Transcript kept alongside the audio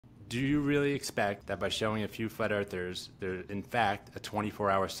Do you really expect that by showing a few flat earthers there's in fact a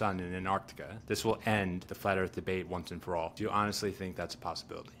 24-hour sun in Antarctica, this will end the flat earth debate once and for all? Do you honestly think that's a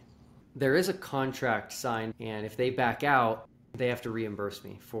possibility? There is a contract signed, and if they back out, they have to reimburse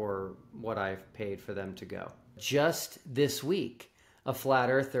me for what I've paid for them to go. Just this week, a flat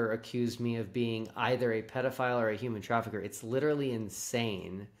earther accused me of being either a pedophile or a human trafficker. It's literally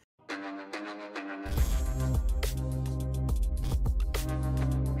insane.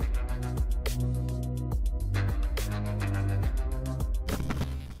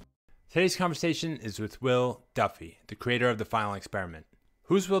 Today's conversation is with Will Duffy, the creator of The Final Experiment.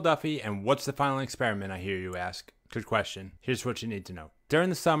 Who's Will Duffy and what's The Final Experiment, I hear you ask? Good question. Here's what you need to know. During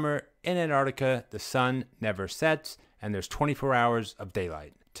the summer, in Antarctica, the sun never sets and there's 24 hours of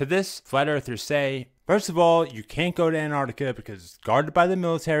daylight. To this, flat earthers say, first of all, you can't go to Antarctica because it's guarded by the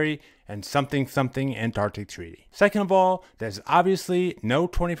military and something Antarctic treaty. Second of all, there's obviously no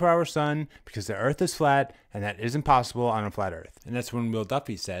 24-hour sun because the earth is flat and that isn't possible on a flat earth. And that's when Will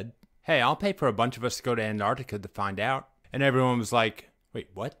Duffy said, hey, I'll pay for a bunch of us to go to Antarctica to find out. And everyone was like, wait,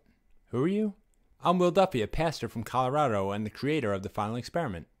 what? Who are you? I'm Will Duffy, a pastor from Colorado and the creator of The Final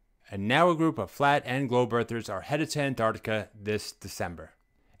Experiment. And now a group of flat and globe earthers are headed to Antarctica this December.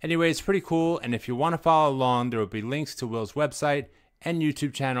 Anyway, it's pretty cool, and if you want to follow along, there will be links to Will's website and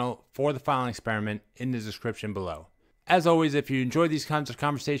YouTube channel for The Final Experiment in the description below. As always, if you enjoy these kinds of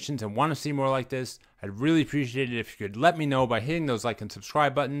conversations and want to see more like this, I'd really appreciate it if you could let me know by hitting those like and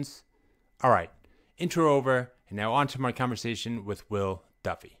subscribe buttons. All right, intro over, and now on to my conversation with Will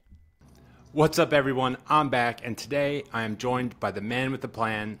Duffy. What's up, everyone? I'm back, and today I am joined by the man with the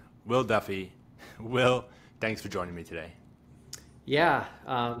plan, Will Duffy. Will, thanks for joining me today. Yeah,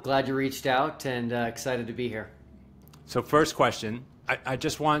 glad you reached out and excited to be here. So first question, I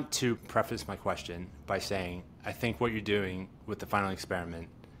just want to preface my question by saying I think what you're doing with The Final Experiment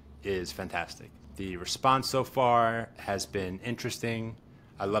is fantastic. The response so far has been interesting.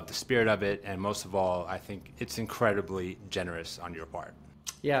 I love the spirit of it, and most of all, I think it's incredibly generous on your part.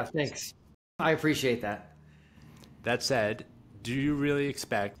 Yeah, thanks. I appreciate that. That said, do you really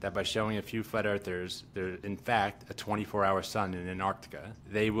expect that by showing a few flat earthers there's in fact a 24-hour sun in Antarctica,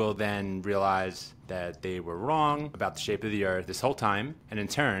 they will then realize that they were wrong about the shape of the earth this whole time, and in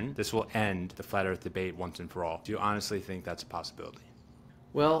turn, this will end the flat earth debate once and for all? Do you honestly think that's a possibility?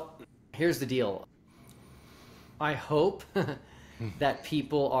 Well, here's the deal. I hope that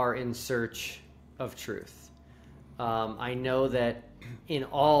people are in search of truth. I know that in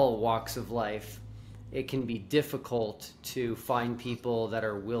all walks of life, it can be difficult to find people that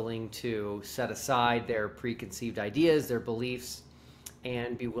are willing to set aside their preconceived ideas, their beliefs,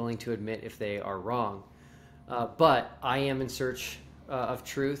 and be willing to admit if they are wrong. But I am in search of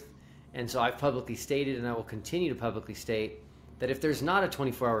truth, and so I've publicly stated, and I will continue to publicly state, that if there's not a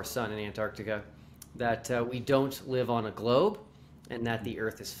 24-hour sun in Antarctica, that we don't live on a globe, and that the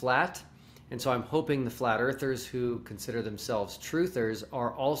earth is flat. And so I'm hoping the flat earthers who consider themselves truthers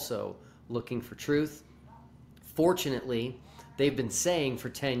are also looking for truth. Fortunately, they've been saying for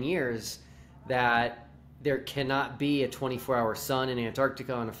 10 years that there cannot be a 24-hour sun in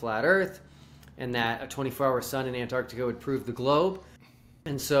Antarctica on a flat earth, and that a 24-hour sun in Antarctica would prove the globe.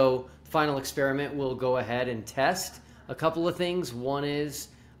 And so Final Experiment will go ahead and test a couple of things. One is,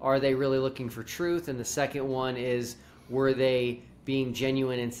 are they really looking for truth? And the second one is, were they being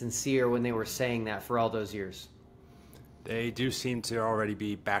genuine and sincere when they were saying that for all those years? They do seem to already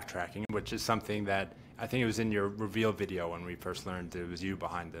be backtracking, which is something that I think it was in your reveal video when we first learned it was you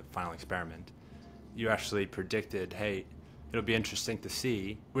behind The Final Experiment. You actually predicted, hey, it'll be interesting to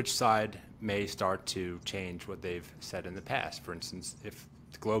see which side may start to change what they've said in the past. For instance, if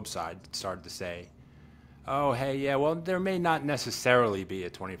the globe side started to say, oh, hey, yeah, well, there may not necessarily be a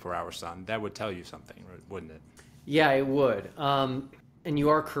 24-hour sun, that would tell you something, wouldn't it? Yeah, it would. And you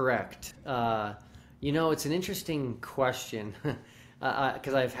are correct. It's an interesting question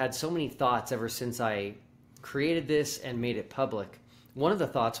because I've had so many thoughts ever since I created this and made it public. One of the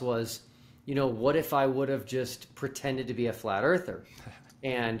thoughts was, what if I would have just pretended to be a flat earther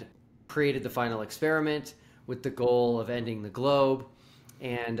and created The Final Experiment with the goal of ending the globe?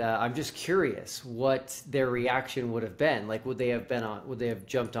 And I'm just curious what their reaction would have been. Like, would they have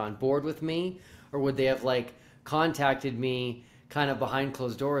jumped on board with me, or would they have contacted me kind of behind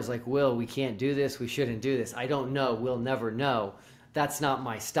closed doors, like, Will, we can't do this, we shouldn't do this? I don't know. We'll never know. That's not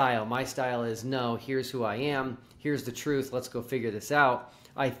my style. My style is, no, here's who I am, here's the truth, let's go figure this out.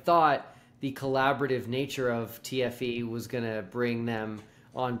 I thought the collaborative nature of TFE was going to bring them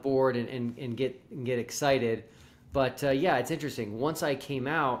on board and get excited. But yeah, it's interesting. Once I came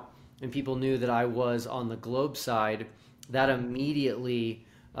out and people knew that I was on the globe side, that immediately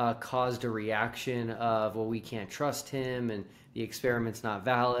caused a reaction of, well, we can't trust him and the experiment's not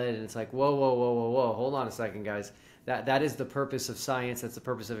valid. And it's like, whoa, whoa, whoa, whoa, whoa, hold on a second, guys. That is the purpose of science. That's the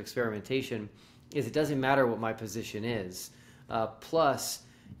purpose of experimentation, is it doesn't matter what my position is. Plus,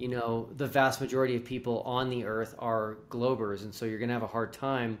 the vast majority of people on the earth are globers. And so you're going to have a hard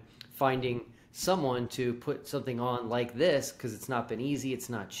time finding someone to put something on like this, because it's not been easy, it's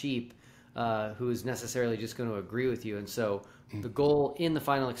not cheap, who is necessarily just going to agree with you. And so the goal in the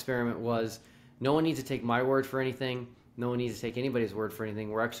final experiment was, no one needs to take my word for anything. No one needs to take anybody's word for anything.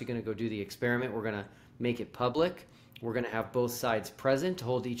 We're actually going to go do the experiment. We're going to make it public. We're going to have both sides present to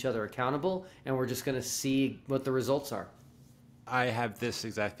hold each other accountable, and we're just going to see what the results are. I have this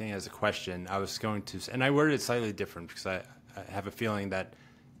exact thing as a question. I was going to, and I worded it slightly different because I have a feeling that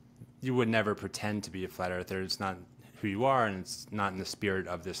you would never pretend to be a flat earther. It's not who you are, and it's not in the spirit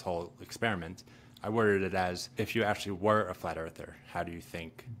of this whole experiment. I worded it as, if you actually were a flat earther, how do you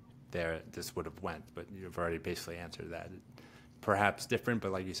think this would have went? But you've already basically answered that. Perhaps different,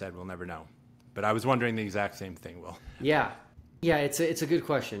 but like you said, we'll never know. But I was wondering the exact same thing, Will. Yeah, it's a good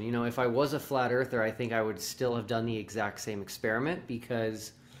question. If I was a flat earther, I think I would still have done the exact same experiment,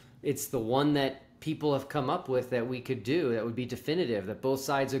 because it's the one that people have come up with that we could do that would be definitive, that both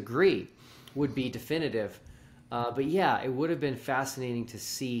sides agree would be definitive. But yeah, it would have been fascinating to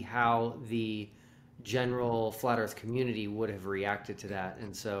see how the general flat earth community would have reacted to that.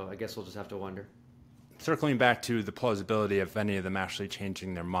 And so I guess we'll just have to wonder. Circling back to the plausibility of any of them actually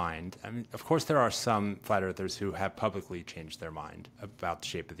changing their mind, I mean, of course, there are some flat earthers who have publicly changed their mind about the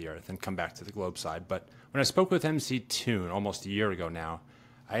shape of the Earth and come back to the globe side. But when I spoke with MC Toon almost a year ago now,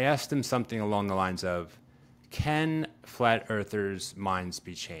 I asked him something along the lines of, can flat earthers' minds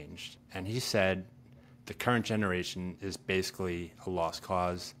be changed? And he said the current generation is basically a lost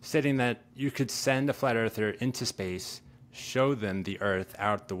cause, stating that you could send a flat earther into space, show them the Earth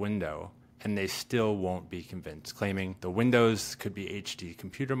out the window, and they still won't be convinced, claiming the windows could be HD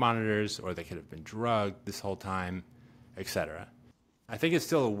computer monitors, or they could have been drugged this whole time, etc. I think it's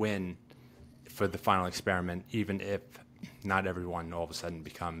still a win for the final experiment, even if not everyone all of a sudden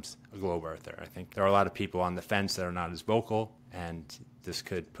becomes a globe earther. I think there are a lot of people on the fence that are not as vocal, and this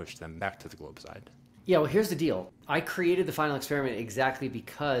could push them back to the globe side. Yeah, well, here's the deal. I created the final experiment exactly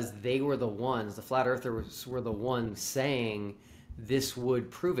because they were the ones, the flat earthers were the ones saying this would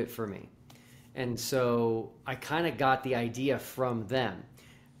prove it for me. And so I kind of got the idea from them.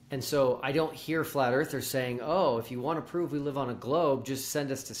 And so I don't hear flat earthers saying, oh, if you want to prove we live on a globe, just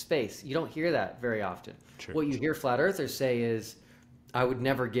send us to space. You don't hear that very often. True. What you hear flat earthers say is, I would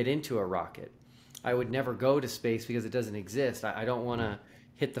never get into a rocket. I would never go to space because it doesn't exist. I don't want to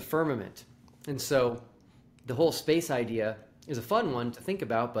hit the firmament. And so the whole space idea is a fun one to think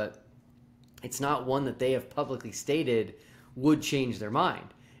about, but it's not one that they have publicly stated would change their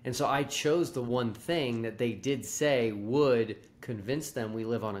mind. And so I chose the one thing that they did say would convince them we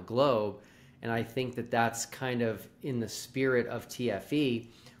live on a globe. And I think that that's kind of in the spirit of TFE,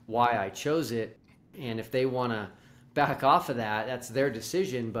 why I chose it. And if they want to back off of that, that's their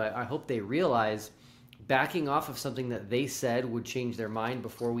decision. But I hope they realize backing off of something that they said would change their mind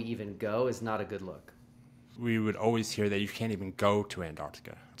before we even go is not a good look. We would always hear that you can't even go to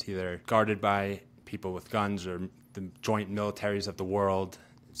Antarctica. It's either guarded by people with guns or the joint militaries of the world.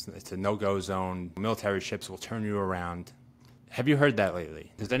 It's a no-go zone. Military ships will turn you around. Have you heard that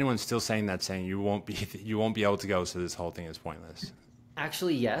lately? Is anyone still saying that, saying you won't be able to go, so this whole thing is pointless?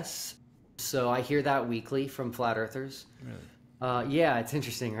 Actually, yes. So I hear that weekly from flat earthers. Really? Yeah, it's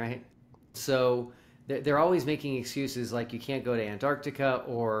interesting, right? So they're always making excuses like you can't go to Antarctica,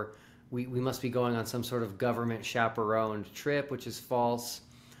 or we must be going on some sort of government chaperoned trip, which is false.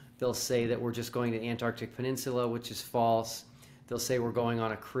 They'll say that we're just going to the Antarctic Peninsula, which is false. They'll say we're going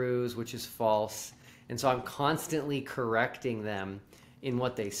on a cruise, which is false. And so I'm constantly correcting them in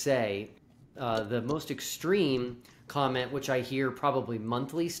what they say. The most extreme comment, which I hear probably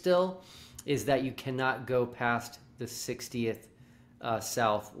monthly still, is that you cannot go past the 60th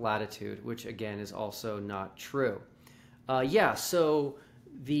south latitude, which again is also not true. So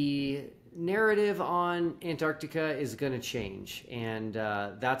the narrative on Antarctica is going to change, and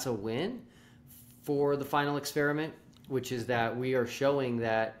that's a win for the final experiment, which is that we are showing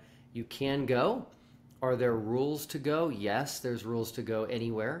that you can go. Are there rules to go? Yes, there's rules to go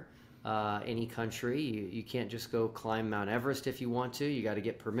anywhere, any country. You can't just go climb Mount Everest if you want to. You got to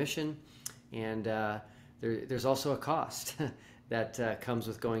get permission. And there's also a cost that comes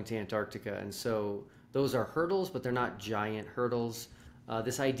with going to Antarctica. And so those are hurdles, but they're not giant hurdles.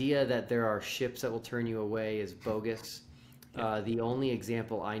 This idea that there are ships that will turn you away is bogus. The only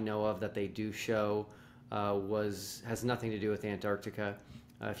example I know of that they do show has nothing to do with Antarctica.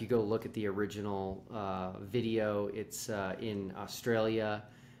 If you go look at the original video, it's in Australia,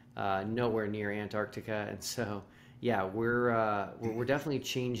 nowhere near Antarctica. And so, yeah, we're definitely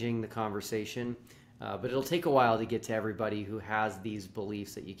changing the conversation, but it'll take a while to get to everybody who has these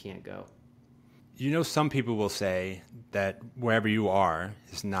beliefs that you can't go. You know, some people will say that wherever you are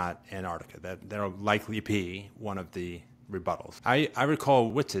is not Antarctica, that there'll likely be one of the rebuttals. I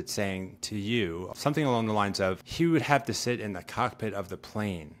recall Whitsitt saying to you something along the lines of he would have to sit in the cockpit of the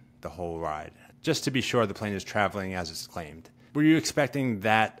plane the whole ride, just to be sure the plane is traveling as it's claimed. Were you expecting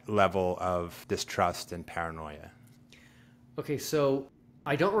that level of distrust and paranoia? Okay, so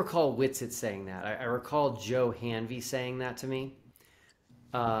I don't recall Whitsitt saying that. I recall Joe Hanvey saying that to me.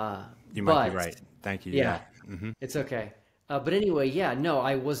 You might be But right. Thank you. yeah, Yeah. Hmm. it's okay. But anyway, yeah, no,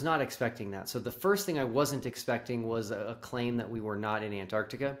 I was not expecting that. So the first thing I wasn't expecting was a claim that we were not in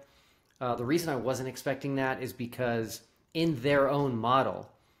Antarctica. The reason I wasn't expecting that is because in their own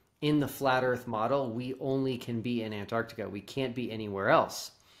model, in the flat Earth model, we only can be in Antarctica. We can't be anywhere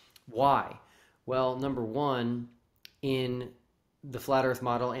else. Why? Well, number one, in the flat Earth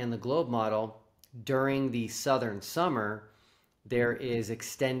model and the globe model, during the southern summer, there is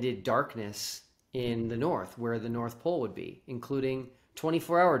extended darkness in the north, where the North Pole would be, including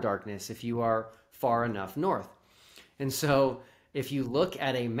 24-hour darkness if you are far enough north. And so if you look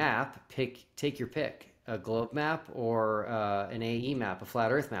at a map, take your pick, a globe map or an AE map, a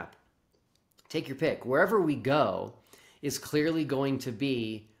flat Earth map. Take your pick. Wherever we go is clearly going to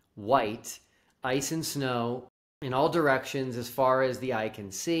be white, ice and snow in all directions as far as the eye can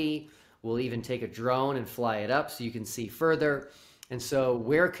see. We'll even take a drone and fly it up so you can see further. And so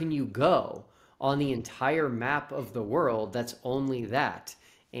where can you go on the entire map of the world that's only that?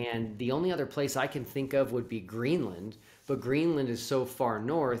 And the only other place I can think of would be Greenland, but Greenland is so far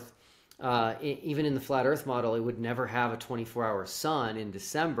north, even in the flat Earth model, it would never have a 24-hour sun in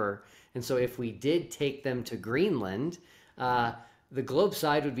December. And so if we did take them to Greenland, the globe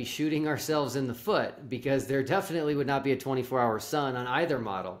side would be shooting ourselves in the foot, because there definitely would not be a 24-hour sun on either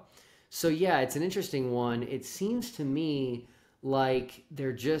model. So yeah, it's an interesting one. It seems to me like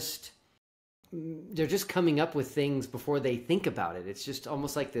they're just coming up with things before they think about it. It's just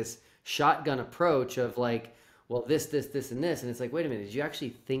almost like this shotgun approach of like, well, this, and this. And it's like, wait a minute, did you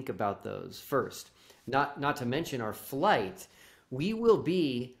actually think about those first? Not to mention our flight. We will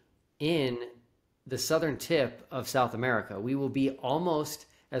be in the southern tip of South America. We will be almost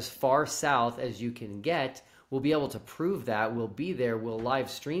as far south as you can get. We'll be able to prove that. We'll be there. We'll live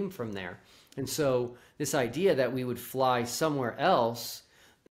stream from there. And so this idea that we would fly somewhere else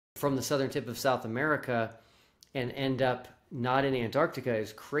from the southern tip of South America and end up not in Antarctica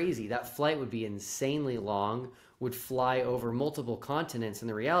is crazy. That flight would be insanely long, would fly over multiple continents. And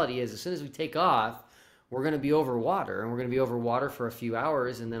the reality is, as soon as we take off, we're going to be over water, and we're going to be over water for a few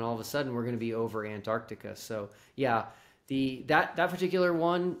hours. And then all of a sudden we're going to be over Antarctica. So yeah, that particular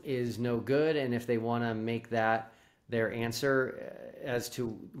one is no good. And if they want to make that their answer as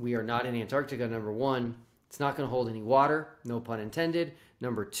to we are not in Antarctica, number one, it's not going to hold any water, no pun intended.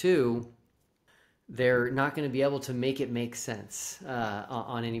 Number two, they're not going to be able to make it make sense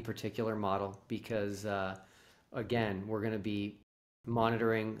on any particular model, because again, we're going to be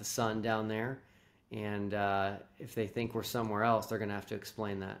monitoring the sun down there, and if they think we're somewhere else, they're going to have to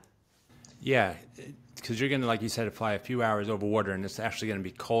explain that. Yeah, because you're going to, like you said, fly a few hours over water, and it's actually going to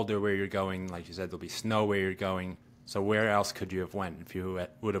be colder where you're going. Like you said, there'll be snow where you're going. So where else could you have went? If you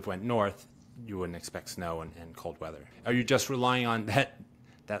would have went north, you wouldn't expect snow and cold weather. Are you just relying on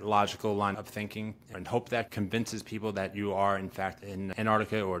that logical line of thinking and hope that convinces people that you are, in fact, in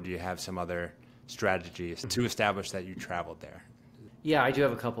Antarctica, or do you have some other strategies to establish that you traveled there? Yeah, I do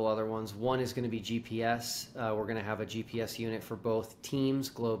have a couple other ones. One is going to be GPS. We're going to have a GPS unit for both teams,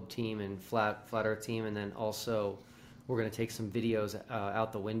 globe team and flat Earth team, and then also we're going to take some videos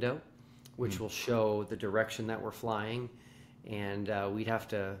out the window, which will show the direction that we're flying, and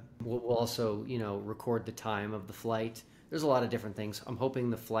we'll also record the time of the flight. There's a lot of different things. I'm hoping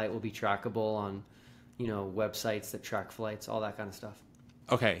the flight will be trackable on websites that track flights, all that kind of stuff.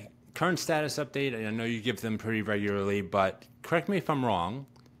 Okay. Current status update, I know you give them pretty regularly, but correct me if I'm wrong.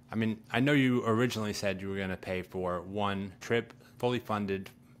 I mean, I know you originally said you were going to pay for one trip, fully funded,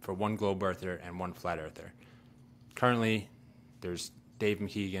 for one globe earther and one flat earther. Currently, there's Dave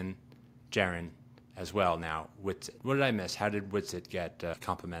McKeegan, Jaron as well now. Whitsitt. What did I miss? How did Whitsitt get a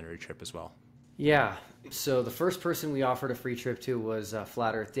complimentary trip as well? Yeah, so the first person we offered a free trip to was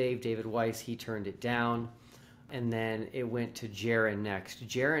Flat Earth David Weiss. He turned it down. And then it went to Jaron next.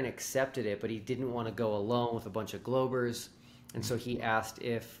 Jaron accepted it, but he didn't want to go alone with a bunch of Globers. And so he asked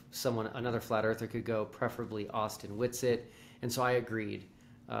if another flat earther could go, preferably Austin Whitsitt. And so I agreed.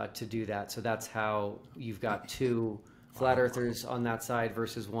 to do that. So that's how you've got two flat earthers on that side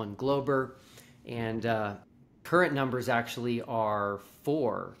versus one glober. And current numbers actually are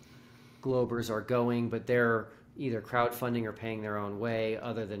 4 globers are going, but they're either crowdfunding or paying their own way,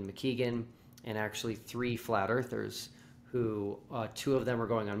 other than McKeegan, and actually 3 flat earthers who 2 of them are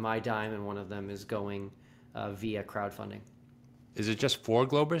going on my dime and one of them is going via crowdfunding. Is it just 4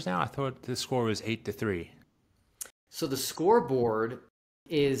 globers now? I thought the score was 8-3. So the scoreboard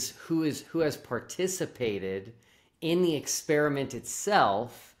is who has participated in the experiment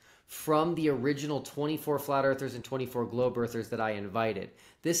itself from the original 24 flat earthers and 24 globe earthers that I invited.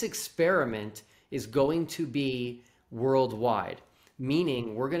 This experiment is going to be worldwide,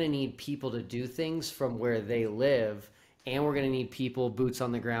 meaning we're going to need people to do things from where they live, and we're going to need people boots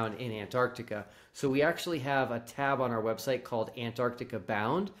on the ground in Antarctica. So we actually have a tab on our website called Antarctica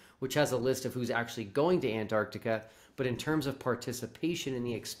Bound, which has a list of who's actually going to Antarctica. But in terms of participation in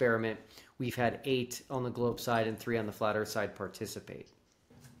the experiment, we've had 8 on the globe side and 3 on the flat earth side participate.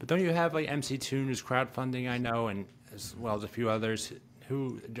 But don't you have like MC Toon, who's crowdfunding, I know, and as well as a few others?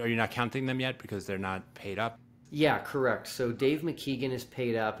 Who are you not counting them yet because they're not paid up? Yeah, correct. So Dave McKeegan is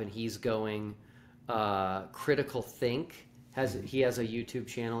paid up and he's going. Critical Think he has a YouTube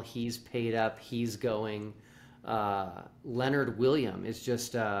channel. He's paid up. He's going. Leonard William is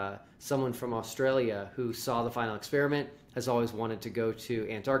just someone from Australia who saw the final experiment, has always wanted to go to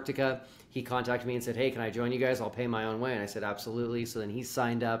Antarctica. He contacted me and said, hey, can I join you guys? I'll pay my own way. And I said, absolutely. So then he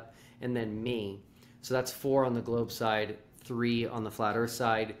signed up, and then me. So that's 4 on the globe side, 3 on the flat earth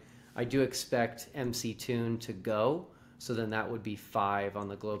side. I do expect MC Toon to go. So then that would be 5 on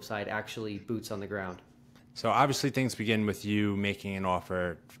the globe side, actually boots on the ground. So obviously things begin with you making an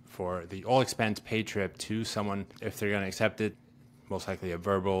offer for the all expense paid trip to someone. If they're going to accept it, most likely a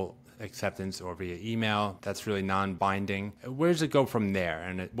verbal acceptance or via email. That's really non-binding. Where does it go from there?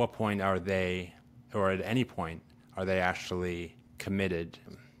 And at what point are they, or at any point, are they actually committed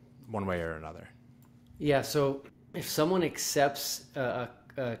one way or another? Yeah, so if someone accepts a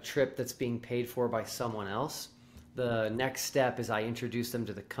trip that's being paid for by someone else, the next step is I introduce them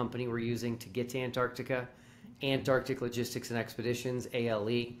to the company we're using to get to Antarctica, Antarctic Logistics and Expeditions,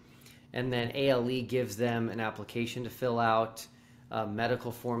 ALE. And then ALE gives them an application to fill out,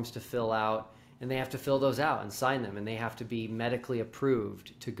 medical forms to fill out, and they have to fill those out and sign them, and they have to be medically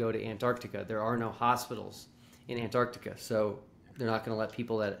approved to go to Antarctica. There are no hospitals in Antarctica, so they're not going to let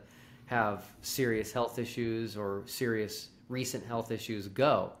people that have serious health issues or serious recent health issues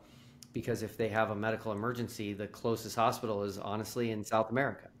go, because if they have a medical emergency, the closest hospital is honestly in South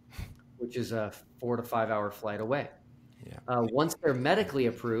America, which is a 4 to 5 hour flight away. Yeah. Once they're medically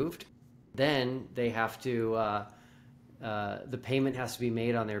approved, then they have to, the payment has to be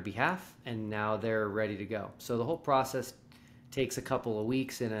made on their behalf, and now they're ready to go. So the whole process takes a couple of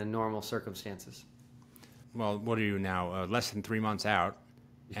weeks in a normal circumstances. Well, what are you now? Less than 3 months out.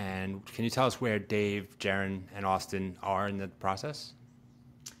 And can you tell us where Dave, Jaron, and Austin are in the process?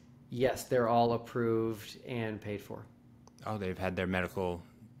 Yes, they're all approved and paid for. Oh, they've had their medical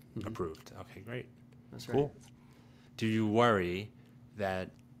approved. Okay, great. That's right. Cool. Do you worry that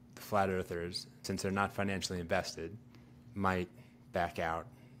the flat earthers, since they're not financially invested, might back out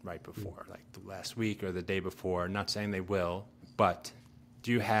right before, like the last week or the day before? Not saying they will, but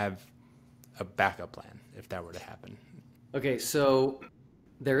do you have a backup plan if that were to happen? Okay, so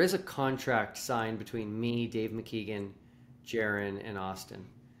there is a contract signed between me, Dave McKeegan, Jaron, and Austin.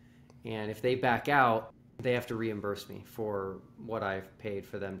 And if they back out, they have to reimburse me for what I've paid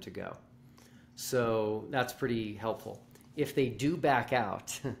for them to go. So that's pretty helpful. If they do back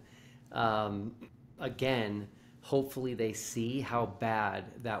out, again, hopefully they see how bad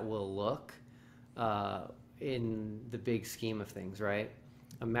that will look in the big scheme of things, right?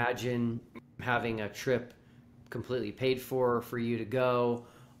 Imagine having a trip completely paid for you to go.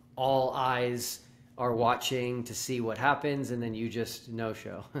 All eyes are watching to see what happens, and then you just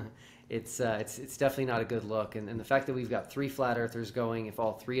no-show. It's definitely not a good look. And the fact that we've got 3 flat earthers going, if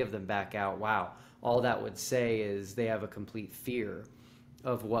all 3 of them back out, wow, all that would say is they have a complete fear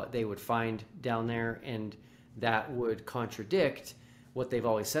of what they would find down there, and that would contradict what they've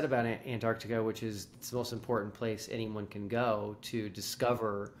always said about Antarctica, which is it's the most important place anyone can go to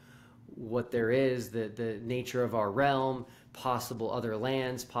discover what there is, the nature of our realm, possible other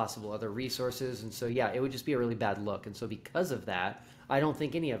lands, possible other resources. And so, yeah, it would just be a really bad look. And so because of that, I don't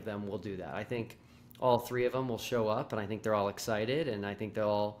think any of them will do that. I think all 3 of them will show up, and I think they're all excited, and I think they'll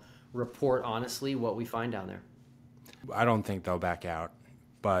all report honestly what we find down there. I don't think they'll back out,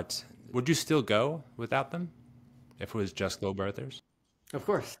 but would you still go without them if it was just globe earthers? Of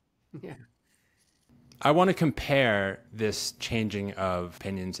course. Yeah. I want to compare this changing of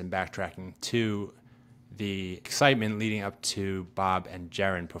opinions and backtracking to the excitement leading up to Bob and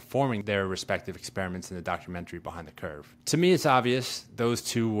Jaron performing their respective experiments in the documentary Behind the Curve. To me, it's obvious those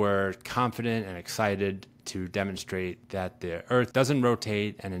two were confident and excited to demonstrate that the Earth doesn't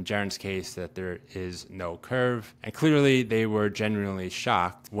rotate, and in Jaron's case, that there is no curve. And clearly, they were genuinely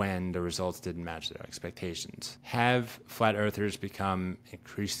shocked when the results didn't match their expectations. Have flat earthers become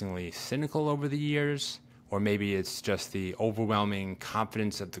increasingly cynical over the years? Or maybe it's just the overwhelming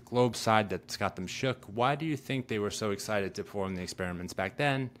confidence of the globe side that's got them shook. Why do you think they were so excited to perform the experiments back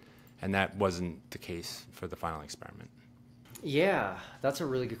then, and that wasn't the case for the final experiment? Yeah, that's a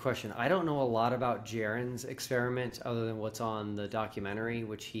really good question. I don't know a lot about Jaron's experiment other than what's on the documentary,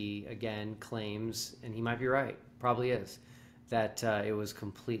 which he, again, claims, and he might be right, probably is, that it was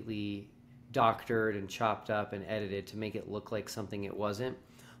completely doctored and chopped up and edited to make it look like something it wasn't.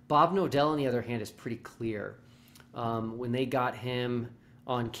 Bob Nodell, on the other hand, is pretty clear. When they got him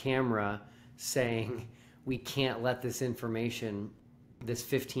on camera saying, we can't let this information, this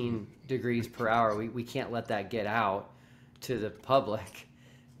 15 degrees per hour, we can't let that get out to the public,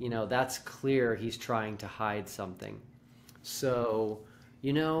 that's clear he's trying to hide something. So,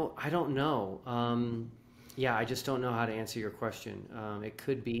 I don't know. Yeah, I just don't know how to answer your question. It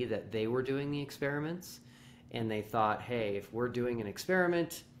could be that they were doing the experiments and they thought, hey, if we're doing an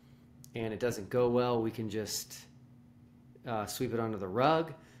experiment and it doesn't go well, we can just sweep it under the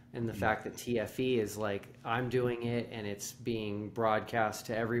rug. And the fact that TFE is like, I'm doing it and it's being broadcast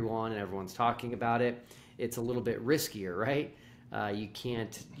to everyone and everyone's talking about it, it's a little bit riskier, right? You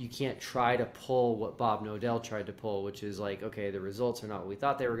can't try to pull what Bob Nodell tried to pull, which is like, okay, the results are not what we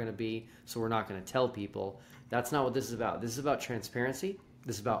thought they were going to be, so we're not going to tell people. That's not what this is about. This is about transparency.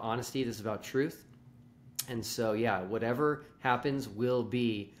 This is about honesty. This is about truth. And so, yeah, whatever happens will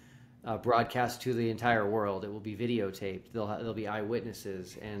be broadcast to the entire world. It will be videotaped. There'll be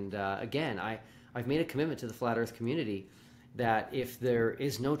eyewitnesses. And again, I've made a commitment to the flat Earth community that if there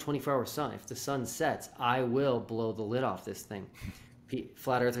is no 24-hour sun, if the sun sets, I will blow the lid off this thing.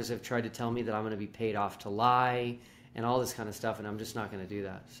 Flat Earthers have tried to tell me that I'm going to be paid off to lie and all this kind of stuff, and I'm just not going to do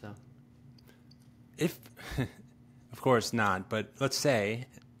that. So, if, of course not, but let's say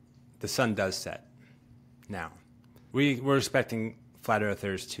the sun does set. Now, we're expecting flat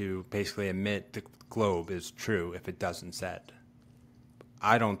earthers to basically admit the globe is true if it doesn't set.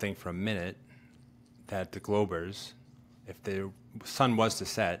 I don't think for a minute that the globers, if the sun was to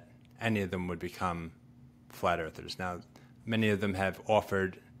set, any of them would become flat earthers. Now, many of them have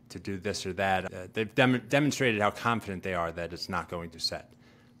offered to do this or that. They've demonstrated how confident they are that it's not going to set.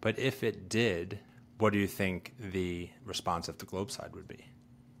 But if it did, what do you think the response of the globe side would be?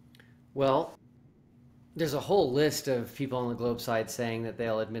 Well, there's a whole list of people on the globe side saying that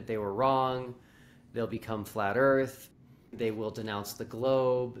they'll admit they were wrong, they'll become flat earth, they will denounce the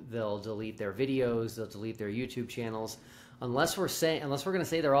globe, they'll delete their videos, they'll delete their YouTube channels. Unless we're going to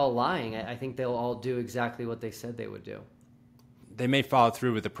say they're all lying, I think they'll all do exactly what they said they would do. They may follow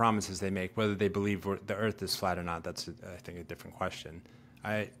through with the promises they make. Whether they believe the earth is flat or not, that's, I think, a different question.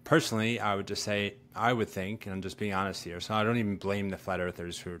 I would just say, I would think, and I'm just being honest here, so I don't even blame the flat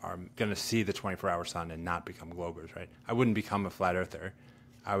earthers who are going to see the 24-hour sun and not become globers, right? I wouldn't become a flat earther.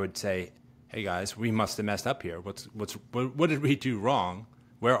 I would say, hey guys, we must have messed up here. What did we do wrong?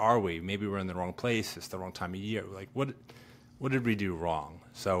 Where are we? Maybe we're in the wrong place. It's the wrong time of year. Like, what did we do wrong?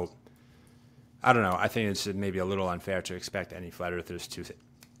 So, I don't know. I think it's maybe a little unfair to expect any flat earthers to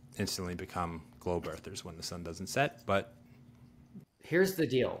instantly become globe earthers when the sun doesn't set, but here's the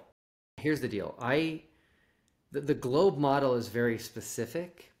deal. The globe model is very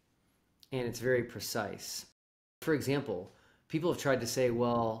specific and it's very precise. For example, people have tried to say,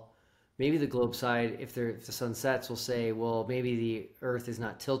 well, maybe the globe side, if the sun sets, will say, well, maybe the earth is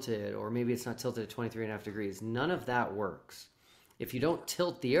not tilted, or maybe it's not tilted at 23.5 degrees. None of that works. If you don't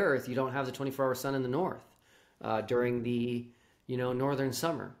tilt the earth, you don't have the 24-hour sun in the north during the northern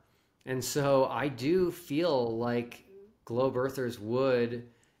summer. And so I do feel like globe earthers would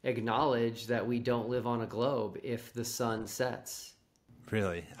acknowledge that we don't live on a globe if the sun sets.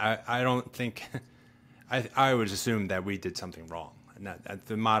 Really? I don't think I would assume that we did something wrong. And that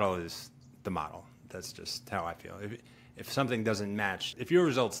the model is the model. That's just how I feel. If something doesn't match, if your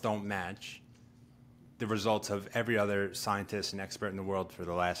results don't match the results of every other scientist and expert in the world for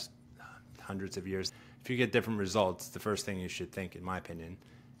the last hundreds of years, if you get different results, the first thing you should think, in my opinion,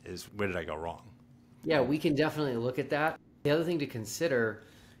 is where did I go wrong? Yeah, we can definitely look at that. The other thing to consider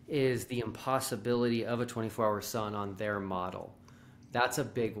is the impossibility of a 24-hour sun on their model. That's a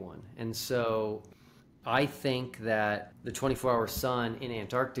big one. And so I think that the 24-hour sun in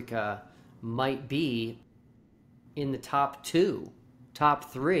Antarctica might be in the top two,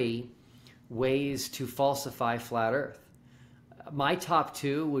 top three ways to falsify flat Earth. My top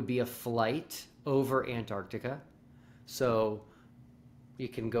two would be a flight over Antarctica. So you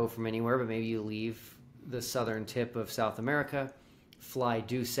can go from anywhere, but maybe you leave the southern tip of South America, fly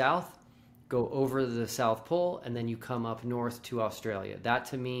due south, go over the South Pole, and then you come up north to Australia. That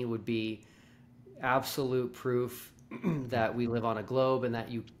to me would be absolute proof that we live on a globe and that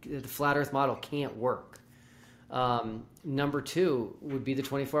the flat Earth model can't work. Number two would be the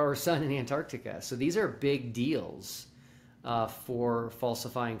 24-hour sun in Antarctica. So these are big deals for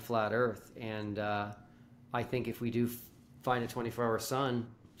falsifying flat Earth. And I think if we do find a 24-hour sun,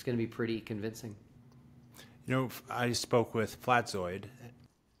 it's going to be pretty convincing. You know, I spoke with Flatzoid.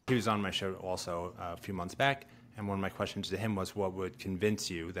 He was on my show also a few months back. And one of my questions to him was, what would convince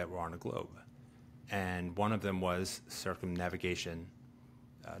you that we're on a globe? And one of them was circumnavigation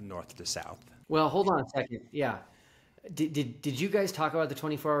north to south. Well, hold on a second. Yeah. Did you guys talk about the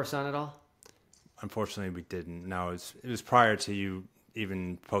 24-hour sun at all? Unfortunately, we didn't. No, it was prior to you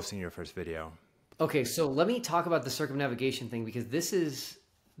even posting your first video. Okay, so let me talk about the circumnavigation thing, because this is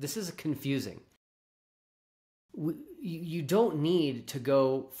confusing. You don't need to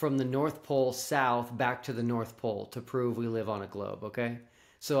go from the North Pole south back to the North Pole to prove we live on a globe, okay?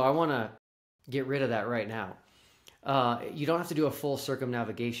 So I want to get rid of that right now. You don't have to do a full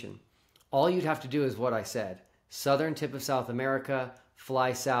circumnavigation. All you'd have to do is what I said. Southern tip of South America,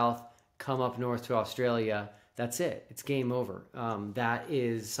 fly south, come up north to Australia. That's it. It's game over. That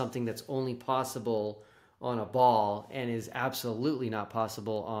is something that's only possible on a ball and is absolutely not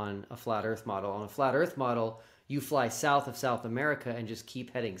possible on a flat Earth model. On a flat Earth model, you fly south of South America and just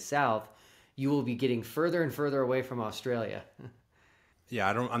keep heading south. You will be getting further and further away from Australia. Yeah,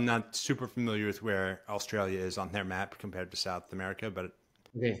 I'm not super familiar with where Australia is on their map compared to South America, but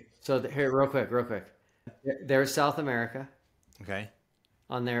okay. So here, real quick. There's South America. Okay.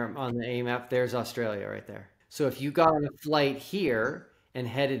 On the A map, there's Australia right there. So if you got on a flight here and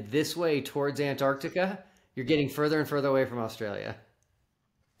headed this way towards Antarctica, you're getting further and further away from Australia.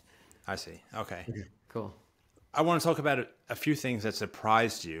 I see. Okay. Cool. I want to talk about a few things that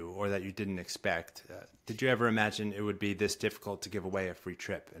surprised you or that you didn't expect. Did you ever imagine it would be this difficult to give away a free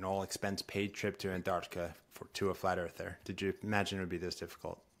trip, an all-expense-paid trip to Antarctica to a flat earther? Did you imagine it would be this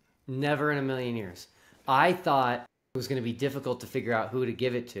difficult? Never in a million years. I thought it was going to be difficult to figure out who to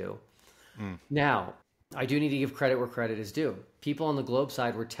give it to. Now, I do need to give credit where credit is due. People on the globe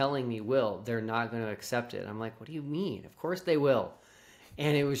side were telling me, Will, they're not going to accept it. I'm like, what do you mean? Of course they will.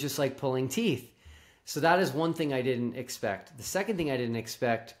 And it was just like pulling teeth. So that is one thing I didn't expect. The second thing I didn't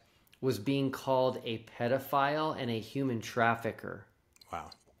expect was being called a pedophile and a human trafficker. Wow.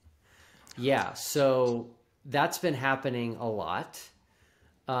 Yeah, so that's been happening a lot.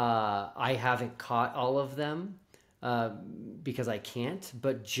 I haven't caught all of them because I can't.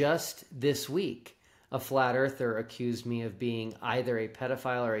 But just this week, a flat earther accused me of being either a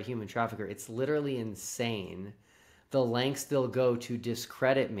pedophile or a human trafficker. It's literally insane the lengths they'll go to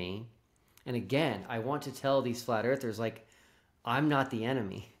discredit me. And again, I want to tell these flat earthers, like, I'm not the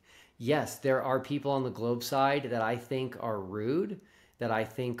enemy. Yes, there are people on the globe side that I think are rude, that I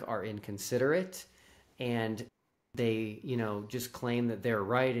think are inconsiderate, and they, just claim that they're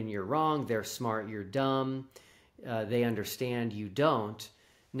right and you're wrong. They're smart, you're dumb. They understand, you don't.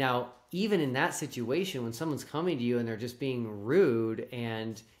 Now, even in that situation, when someone's coming to you and they're just being rude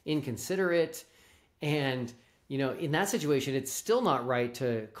and inconsiderate and in that situation, it's still not right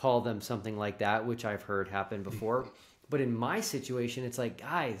to call them something like that, which I've heard happen before. But in my situation, it's like,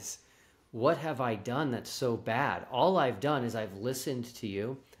 guys, what have I done that's so bad? All I've done is I've listened to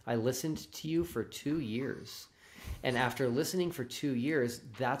you. I listened to you for 2 years. And after listening for 2 years,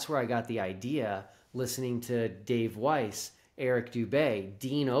 that's where I got the idea, listening to Dave Weiss, Eric Dubay,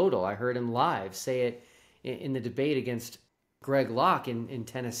 Dean Odell. I heard him live say it in the debate against Greg Locke in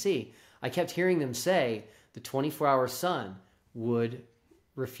Tennessee. I kept hearing them say, the 24-hour sun would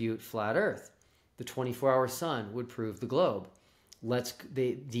refute flat Earth. The 24-hour sun would prove the globe.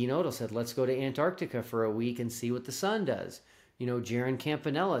 Dean Odell said, let's go to Antarctica for a week and see what the sun does. Jaron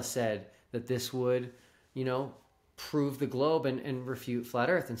Campanella said that this would, prove the globe and refute flat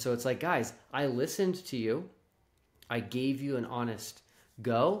Earth. And so it's like, guys, I listened to you. I gave you an honest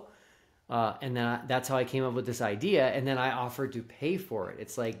go. And then that's how I came up with this idea. And then I offered to pay for it.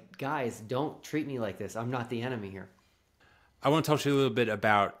 It's like, guys, don't treat me like this. I'm not the enemy here. I want to talk to you a little bit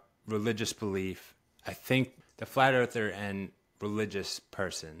about religious belief. I think the flat earther and religious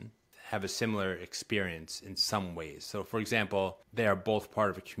person have a similar experience in some ways. So, for example, they are both part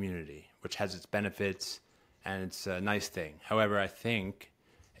of a community, which has its benefits, and it's a nice thing. However, I think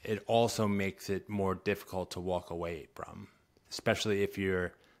it also makes it more difficult to walk away from, especially if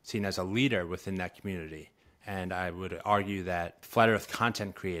you're seen as a leader within that community. And I would argue that flat earth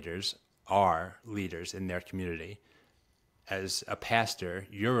content creators are leaders in their community. As a pastor,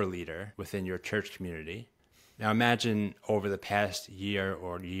 you're a leader within your church community. Now imagine over the past year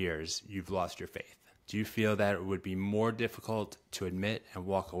or years, you've lost your faith. Do you feel that it would be more difficult to admit and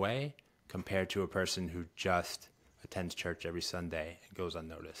walk away compared to a person who just attends church every Sunday and goes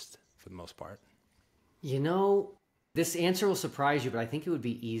unnoticed for the most part? You know, this answer will surprise you, but I think it would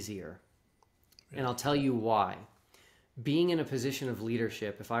be easier. Really? And I'll tell you why. Being in a position of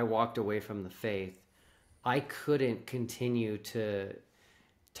leadership, if I walked away from the faith, I couldn't continue to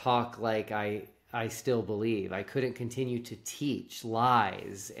talk like I still believe. I couldn't continue to teach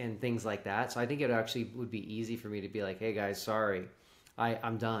lies and things like that. So I think it actually would be easy for me to be like, hey guys, sorry,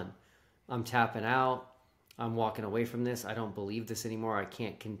 I'm done. I'm tapping out. I'm walking away from this. I don't believe this anymore. I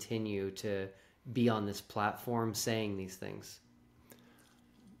can't continue to be on this platform saying these things.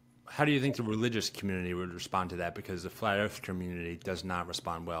 How do you think the religious community would respond to that? Because the flat earth community does not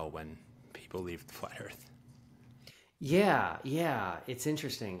respond well when people leave the flat earth. Yeah, it's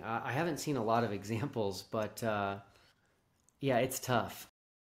interesting. I haven't seen a lot of examples, but yeah, it's tough.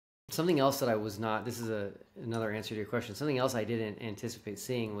 Something else that I was not, this is another answer to your question, something else I didn't anticipate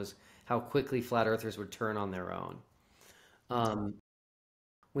seeing was how quickly flat earthers would turn on their own.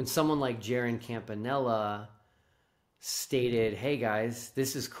 When someone like Jaron Campanella stated, hey guys,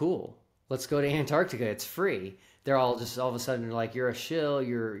 this is cool. Let's go to Antarctica. It's free. They're all of a sudden like, you're a shill,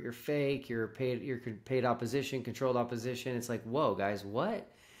 you're fake, you're paid opposition, controlled opposition. It's like, whoa, guys,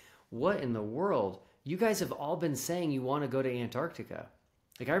 what in the world? You guys have all been saying you want to go to Antarctica.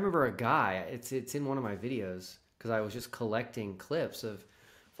 Like I remember a guy, it's in one of my videos because I was just collecting clips of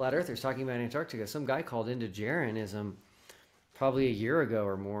flat earthers talking about Antarctica. Some guy called into Jaronism probably a year ago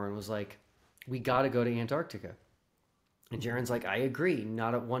or more and was like, we got to go to Antarctica. And Jaron's like, I agree.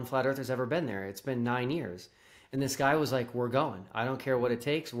 Not one flat earther's ever been there. It's been 9 years. And this guy was like, we're going. I don't care what it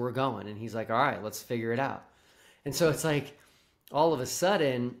takes. We're going. And he's like, all right, let's figure it out. And so it's like, all of a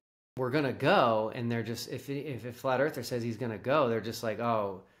sudden, we're going to go. And they're just, if a flat earther says he's going to go, they're just like,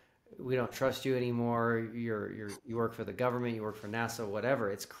 oh, we don't trust you anymore. You work for the government. You work for NASA,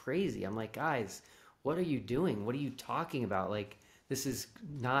 whatever. It's crazy. I'm like, guys, what are you doing? What are you talking about? Like, this is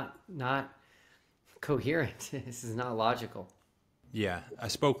not coherent. This is not logical. Yeah. I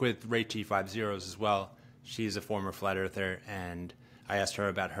spoke with Rachie 50 as well. She's a former flat earther, and I asked her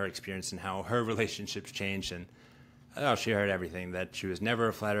about her experience and how her relationships changed. And she heard everything, that she was never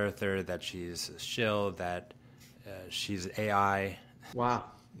a flat earther, that she's a shill, that she's AI. Wow.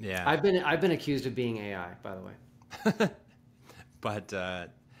 Yeah. I've been accused of being AI, by the way. But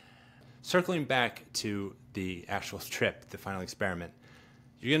circling back to the actual trip, the final experiment,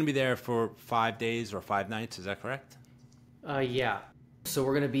 you're going to be there for 5 days or 5 nights, is that correct? Yeah. So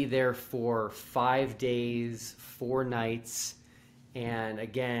we're going to be there for 5 days, 4 nights. And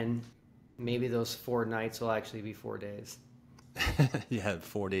again, maybe those 4 nights will actually be 4 days. Yeah,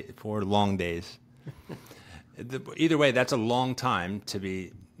 4 long days. Either way, that's a long time to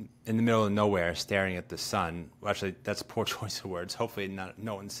be in the middle of nowhere staring at the sun. Well, actually, that's a poor choice of words. Hopefully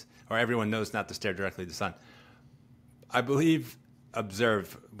everyone knows not to stare directly at the sun. I believe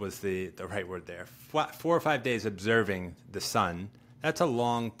observe was the right word there. 4 or 5 days observing the sun. That's a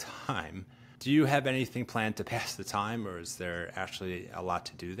long time. Do you have anything planned to pass the time, or is there actually a lot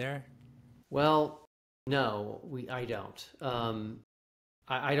to do there? Well, no, I don't.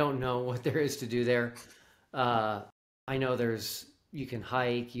 I don't know what there is to do there. I know you can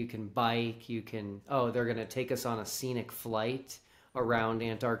hike, you can bike, they're going to take us on a scenic flight around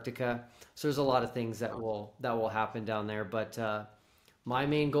Antarctica. So there's a lot of things that will happen down there. But my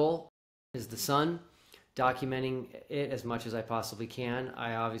main goal is the sun, documenting it as much as I possibly can.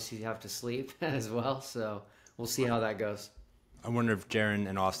 I obviously have to sleep as well, so we'll see how that goes. I wonder if Jaron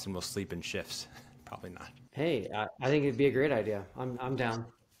and Austin will sleep in shifts. Probably not. Hey, I think it'd be a great idea. I'm down.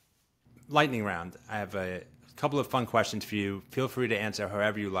 Lightning round. I have a couple of fun questions for you. Feel free to answer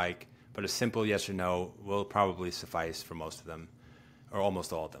however you like, but a simple yes or no will probably suffice for most of them, or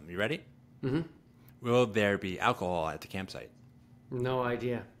almost all of them. You ready? Mm-hmm. Will there be alcohol at the campsite? No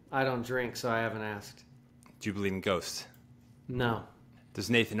idea. I don't drink, so I haven't asked. Do you believe in ghosts? No. Does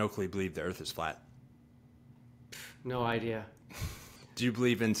Nathan Oakley believe the earth is flat? No idea. Do you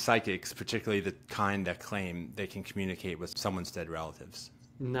believe in psychics, particularly the kind that claim they can communicate with someone's dead relatives?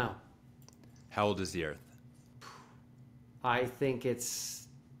 No. How old is the earth? I think it's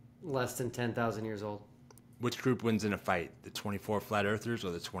less than 10,000 years old. Which group wins in a fight, the 24 flat earthers or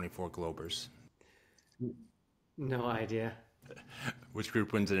the 24 globers? No idea. Which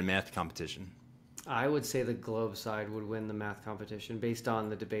group wins in a math competition? I would say the globe side would win the math competition based on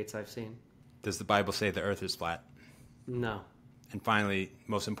the debates I've seen. Does the Bible say the earth is flat? No. And finally,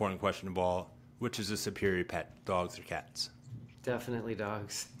 most important question of all, which is a superior pet, dogs or cats? Definitely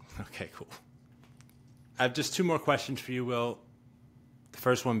dogs. Okay, cool. I have just two more questions for you, Will. The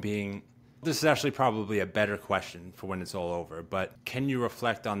first one being, this is actually probably a better question for when it's all over, but can you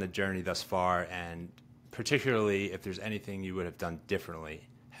reflect on the journey thus far, and particularly if there's anything you would have done differently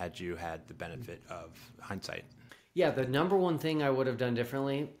had you had the benefit of hindsight? Yeah, the number one thing I would have done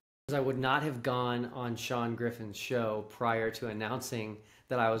differently is I would not have gone on Sean Griffin's show prior to announcing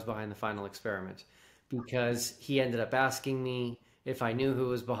that I was behind the final experiment, because he ended up asking me if I knew who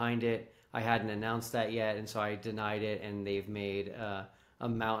was behind it. I hadn't announced that yet, and so I denied it, and they've made a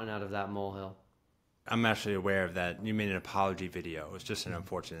mountain out of that molehill. I'm actually aware of that. You made an apology video. It was just an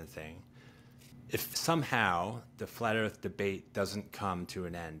unfortunate thing. If somehow the flat earth debate doesn't come to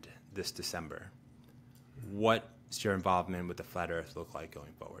an end this December, what does your involvement with the flat earth look like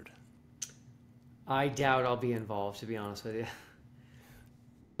going forward? I doubt I'll be involved, to be honest with you.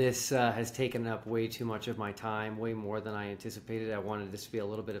 This has taken up way too much of my time, way more than I anticipated. I wanted this to be a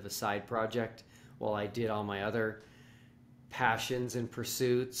little bit of a side project while I did all my other passions and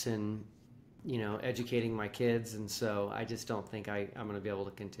pursuits and, educating my kids. And so I just don't think I'm going to be able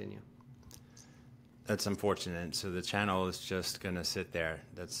to continue. That's unfortunate. So the channel is just going to sit there.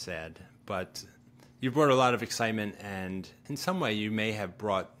 That's sad. But you brought a lot of excitement, and in some way you may have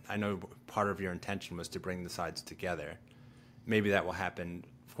brought, I know part of your intention was to bring the sides together. Maybe that will happen.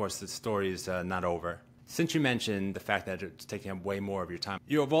 Of course, the story is not over. Since you mentioned the fact that it's taking up way more of your time,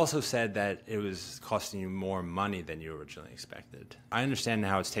 you have also said that it was costing you more money than you originally expected. I understand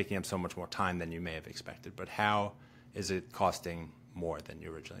how it's taking up so much more time than you may have expected, but how is it costing more than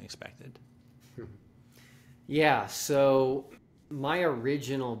you originally expected? Yeah, so my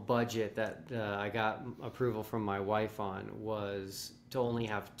original budget that I got approval from my wife on was to only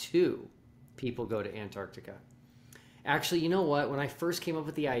have 2 people go to Antarctica. Actually, you know what? When I first came up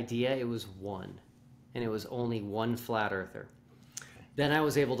with the idea, it was 1, and it was only 1 flat earther. Then I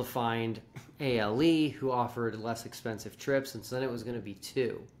was able to find ALE, who offered less expensive trips, and so then it was going to be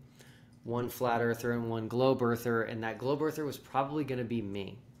 2. 1 flat earther and 1 globe earther, and that globe earther was probably going to be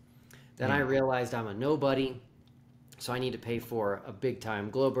me. Then I realized I'm a nobody, so I need to pay for a big-time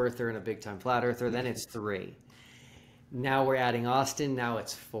globe earther and a big-time flat earther. Then it's 3. Now we're adding Austin. Now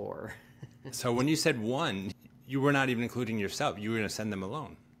it's 4. So when you said 1, you were not even including yourself. You were going to send them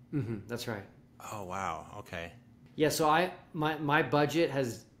alone. Mm-hmm, that's right. Oh, wow. Okay. Yeah, so my budget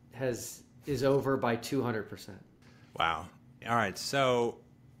is over by 200%. Wow. All right. So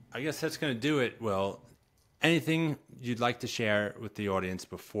I guess that's going to do it, Will. Anything you'd like to share with the audience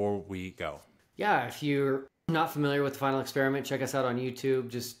before we go? Yeah, if you're not familiar with The Final Experiment, check us out on YouTube.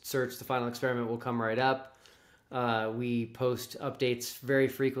 Just search The Final Experiment. We'll come right up. We post updates very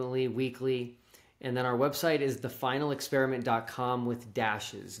frequently, weekly. And then our website is thefinalexperiment.com with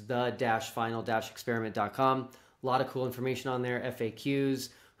dashes, the-final-experiment.com. A lot of cool information on there, FAQs,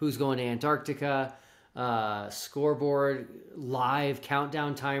 who's going to Antarctica, scoreboard, live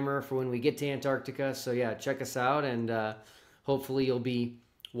countdown timer for when we get to Antarctica. So yeah, check us out, and hopefully you'll be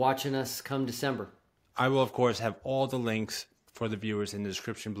watching us come December. I will, of course, have all the links for the viewers in the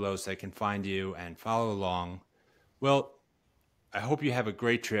description below so they can find you and follow along. Well, I hope you have a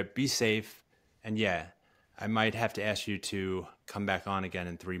great trip. Be safe. And yeah, I might have to ask you to come back on again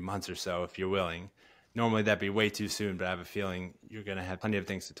in 3 months or so if you're willing. Normally that'd be way too soon, but I have a feeling you're going to have plenty of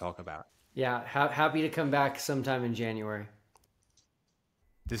things to talk about. Yeah, happy to come back sometime in January.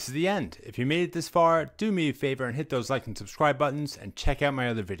 This is the end. If you made it this far, do me a favor and hit those like and subscribe buttons and check out my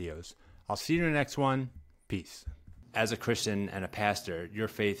other videos. I'll see you in the next one. Peace. As a Christian and a pastor, your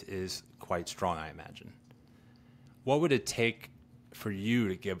faith is quite strong, I imagine. What would it take for you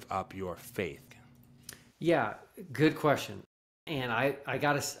to give up your faith? Yeah, good question. And I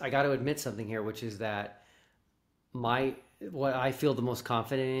gotta admit something here, which is that what I feel the most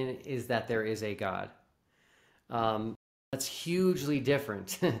confident in is that there is a God. That's hugely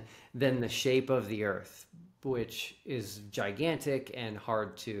different than the shape of the earth, which is gigantic and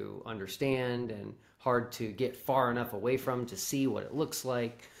hard to understand and hard to get far enough away from to see what it looks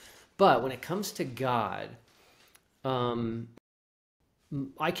like. But when it comes to God,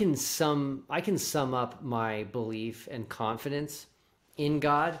 I can sum up my belief and confidence in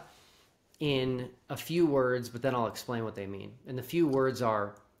God in a few words, but then I'll explain what they mean. And the few words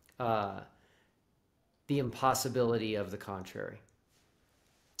are the impossibility of the contrary.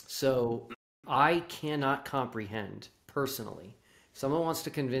 So I cannot comprehend personally. If someone wants to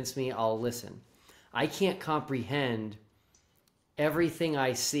convince me, I'll listen. I can't comprehend everything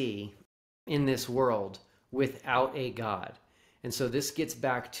I see in this world without a God. And so this gets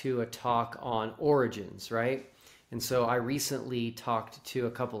back to a talk on origins, right? And so I recently talked to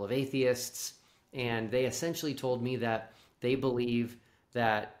a couple of atheists, and they essentially told me that they believe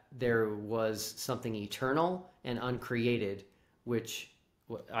that there was something eternal and uncreated, which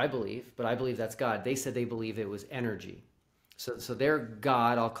I believe, but I believe that's God. They said they believe it was energy. So their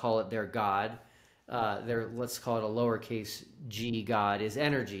God, I'll call it their God, their, let's call it a lowercase g God, is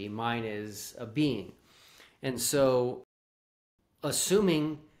energy. Mine is a being. And so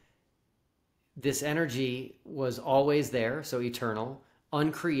assuming this energy was always there, so eternal,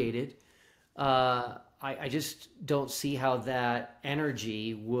 uncreated, I just don't see how that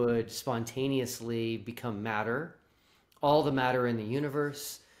energy would spontaneously become matter, all the matter in the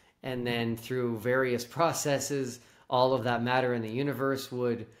universe, and then through various processes, all of that matter in the universe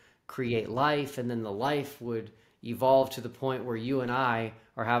would create life, and then the life would evolve to the point where you and I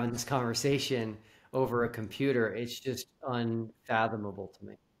are having this conversation over a computer. It's just unfathomable to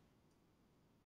me.